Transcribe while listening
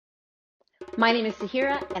My name is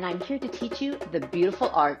Sahira, and I'm here to teach you the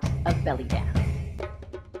beautiful art of belly dance.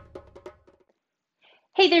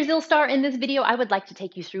 Hey there, Zill Star. In this video, I would like to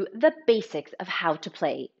take you through the basics of how to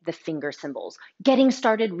play the finger cymbals. Getting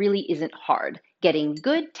started really isn't hard. Getting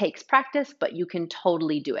good takes practice, but you can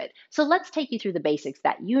totally do it. So let's take you through the basics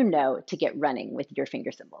that you know to get running with your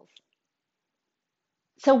finger cymbals.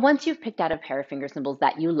 So once you've picked out a pair of finger cymbals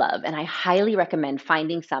that you love, and I highly recommend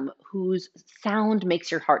finding some whose sound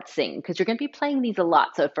makes your heart sing, because you're going to be playing these a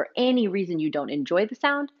lot. So if for any reason you don't enjoy the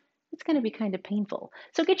sound, it's going to be kind of painful.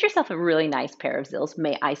 So get yourself a really nice pair of zills.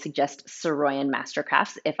 May I suggest Saroyan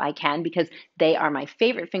Mastercrafts if I can, because they are my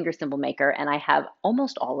favorite finger cymbal maker, and I have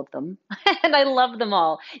almost all of them, and I love them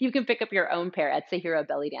all. You can pick up your own pair at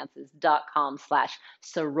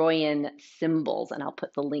sahirabellydances.com/Saroyan cymbals, and I'll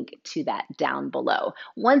put the link to that down below.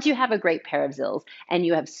 Once you have a great pair of zills and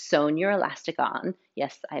you have sewn your elastic on,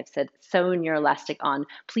 yes, I have said sewn your elastic on,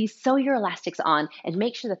 please sew your elastics on and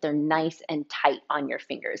make sure that they're nice and tight on your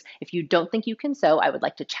fingers. If you don't think you can sew, I would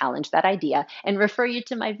like to challenge that idea and refer you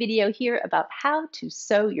to my video here about how to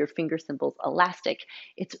sew your finger cymbals elastic.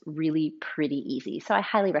 It's really pretty easy, so I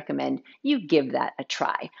highly recommend you give that a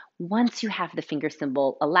try. Once you have the finger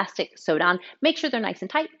cymbal elastic sewed on, make sure they're nice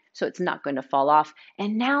and tight so it's not going to fall off.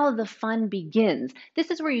 And now the fun begins.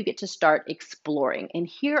 This is where you get to start exploring. And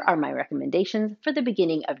here are my recommendations for the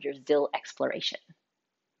beginning of your zill exploration.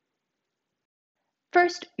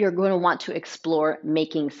 First, you're going to want to explore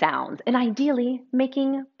making sounds, and ideally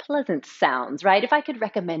making pleasant sounds, right? If I could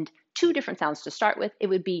recommend two different sounds to start with, it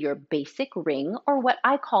would be your basic ring, or what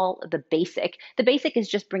I call the basic. The basic is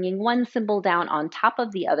just bringing one cymbal down on top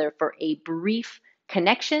of the other for a brief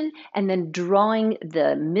connection, and then drawing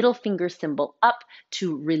the middle finger cymbal up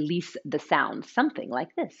to release the sound, something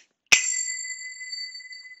like this.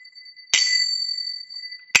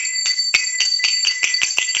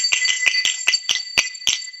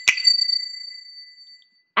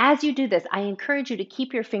 As you do this, I encourage you to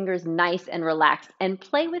keep your fingers nice and relaxed and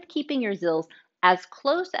play with keeping your zills as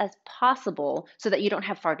close as possible so that you don't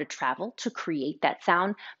have far to travel to create that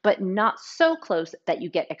sound, but not so close that you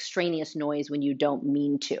get extraneous noise when you don't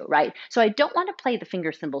mean to, right? So I don't want to play the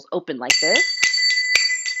finger cymbals open like this,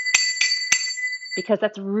 because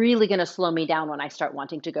that's really going to slow me down when I start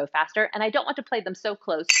wanting to go faster. And I don't want to play them so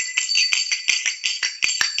close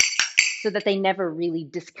so that they never really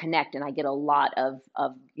disconnect and I get a lot of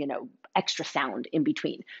extra sound in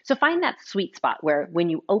between. So find that sweet spot where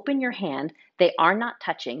when you open your hand, they are not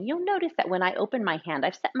touching. You'll notice that when I open my hand,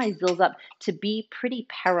 I've set my zills up to be pretty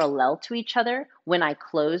parallel to each other when I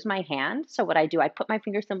close my hand. So what I do, I put my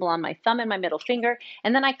finger cymbal on my thumb and my middle finger,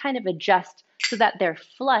 and then I kind of adjust so that they're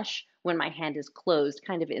flush when my hand is closed,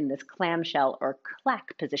 kind of in this clamshell or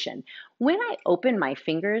clack position. When I open my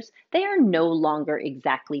fingers, they are no longer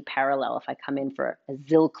exactly parallel. If I come in for a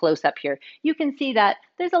zill close up here, you can see that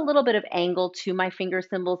there's a little bit of angle to my finger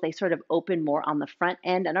cymbals. They sort of open more on the front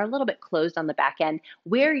end and are a little bit closed on the back end.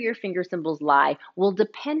 Where your finger cymbals lie will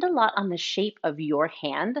depend a lot on the shape of your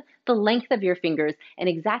hand, the length of your fingers, and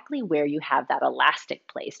exactly where you have that elastic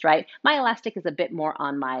placed, right? My elastic is a bit more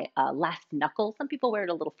on my last knuckle. Some people wear it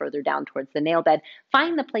a little further down towards the nail bed.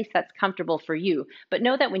 Find the place that's comfortable for you, but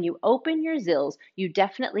know that when you open your zills, you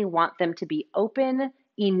definitely want them to be open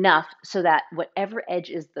enough so that whatever edge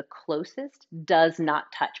is the closest does not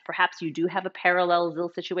touch. Perhaps you do have a parallel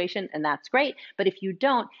zill situation, and that's great, but if you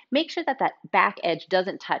don't, make sure that that back edge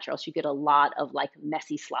doesn't touch, or else you get a lot of like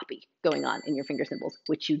messy sloppy going on in your finger cymbals,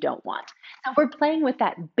 which you don't want. So we're playing with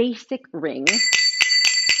that basic ring.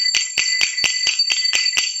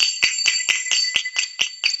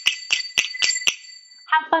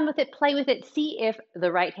 Have fun with it, play with it, see if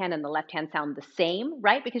the right hand and the left hand sound the same,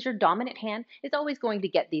 right? Because your dominant hand is always going to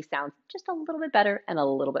get these sounds just a little bit better and a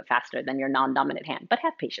little bit faster than your non-dominant hand, but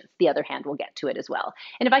have patience. The other hand will get to it as well.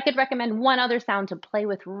 And if I could recommend one other sound to play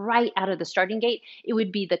with right out of the starting gate, it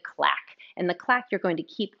would be the clack. And the clack, you're going to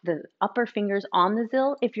keep the upper fingers on the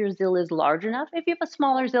zill if your zill is large enough. If you have a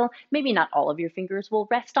smaller zill, maybe not all of your fingers will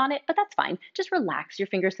rest on it, but that's fine. Just relax your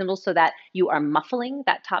finger cymbals so that you are muffling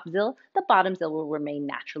that top zill. The bottom zill will remain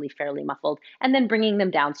naturally fairly muffled, and then bringing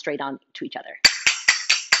them down straight on to each other.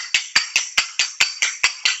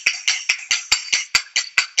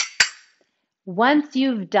 Once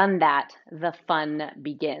you've done that, the fun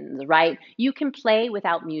begins, right? You can play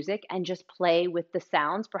without music and just play with the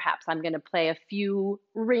sounds. Perhaps I'm going to play a few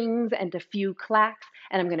rings and a few clacks,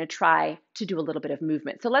 and I'm going to try to do a little bit of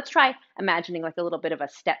movement. So let's try imagining like a little bit of a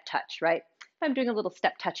step touch, right? If I'm doing a little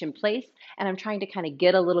step touch in place and I'm trying to kind of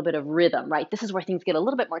get a little bit of rhythm, right? This is where things get a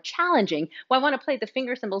little bit more challenging. Well, I want to play the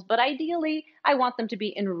finger cymbals, but ideally I want them to be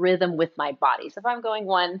in rhythm with my body. So if I'm going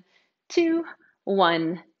 1, 2,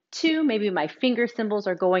 1, 2. Maybe my finger cymbals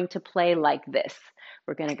are going to play like this.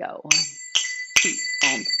 We're going to go 1, 2,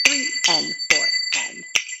 and 3, and 4, and.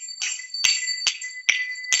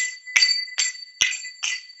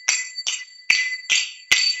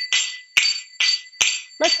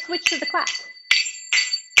 Let's switch to the clap.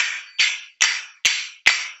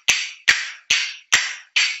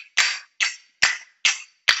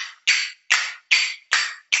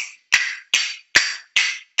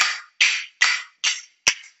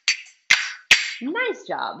 Nice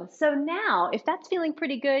job. So now, if that's feeling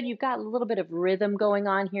pretty good, you've got a little bit of rhythm going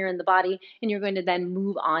on here in the body, and you're going to then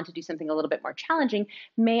move on to do something a little bit more challenging,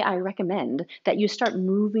 may I recommend that you start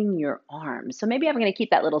moving your arms. So maybe I'm going to keep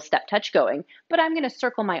that little step touch going, but I'm going to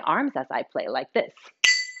circle my arms as I play like this.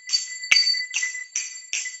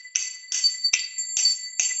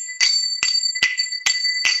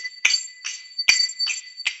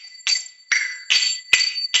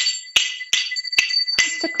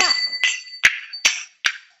 To clap.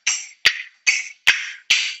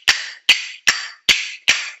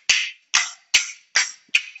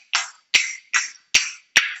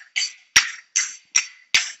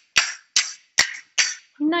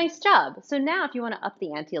 Nice job. So now if you want to up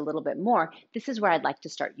the ante a little bit more, this is where I'd like to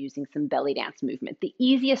start using some belly dance movement. The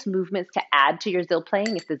easiest movements to add to your zill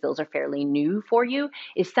playing, if the zills are fairly new for you,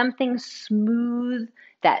 is something smooth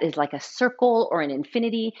that is like a circle or an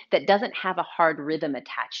infinity that doesn't have a hard rhythm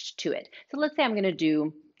attached to it. So let's say I'm going to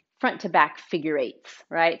do front to back figure eights,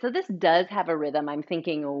 right? So this does have a rhythm. I'm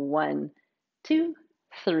thinking 1, 2,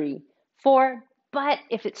 3, 4. But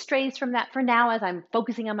if it strays from that for now, as I'm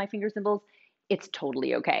focusing on my finger cymbals, it's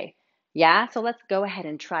totally okay. Yeah, so let's go ahead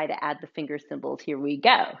and try to add the finger cymbals. Here we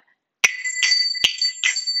go.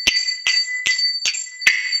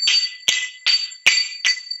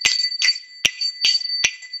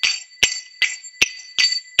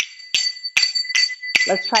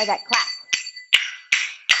 Let's try that clap.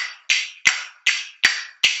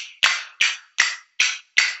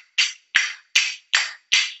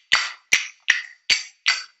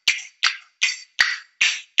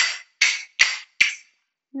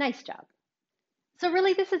 Nice job. So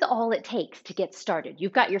really, this is all it takes to get started.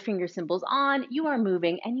 You've got your finger cymbals on, you are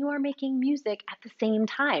moving, and you are making music at the same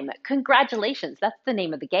time. Congratulations, that's the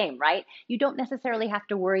name of the game, right? You don't necessarily have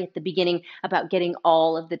to worry at the beginning about getting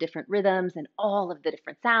all of the different rhythms and all of the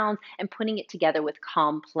different sounds and putting it together with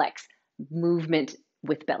complex movement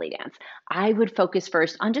with belly dance. I would focus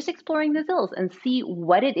first on just exploring the zills and see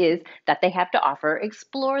what it is that they have to offer,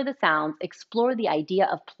 explore the sounds, explore the idea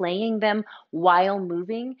of playing them while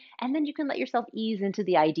moving, and then you can let yourself ease into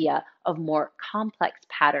the idea of more complex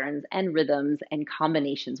patterns and rhythms and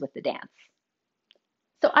combinations with the dance.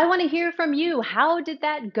 So I want to hear from you. How did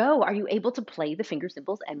that go? Are you able to play the finger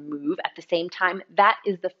cymbals and move at the same time? That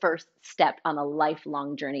is the first step on a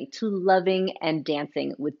lifelong journey to loving and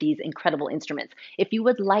dancing with these incredible instruments. If you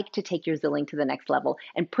would like to take your zilling to the next level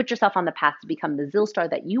and put yourself on the path to become the zill star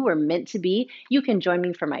that you were meant to be, you can join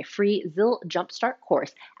me for my free Zill Jumpstart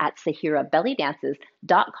course at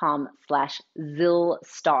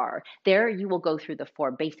sahirabellydances.com/zillstar. There you will go through the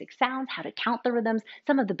 4 basic sounds, how to count the rhythms,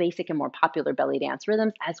 some of the basic and more popular belly dance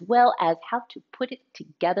rhythms, as well as how to put it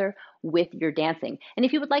together with your dancing. And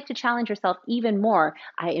if you would like to challenge yourself even more,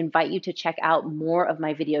 I invite you to check out more of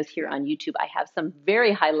my videos here on YouTube. I have some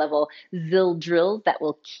very high level zill drills that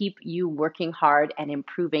will keep you working hard and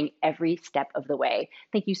improving every step of the way.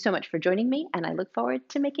 Thank you so much for joining me, and I look forward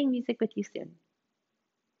to making music with you soon.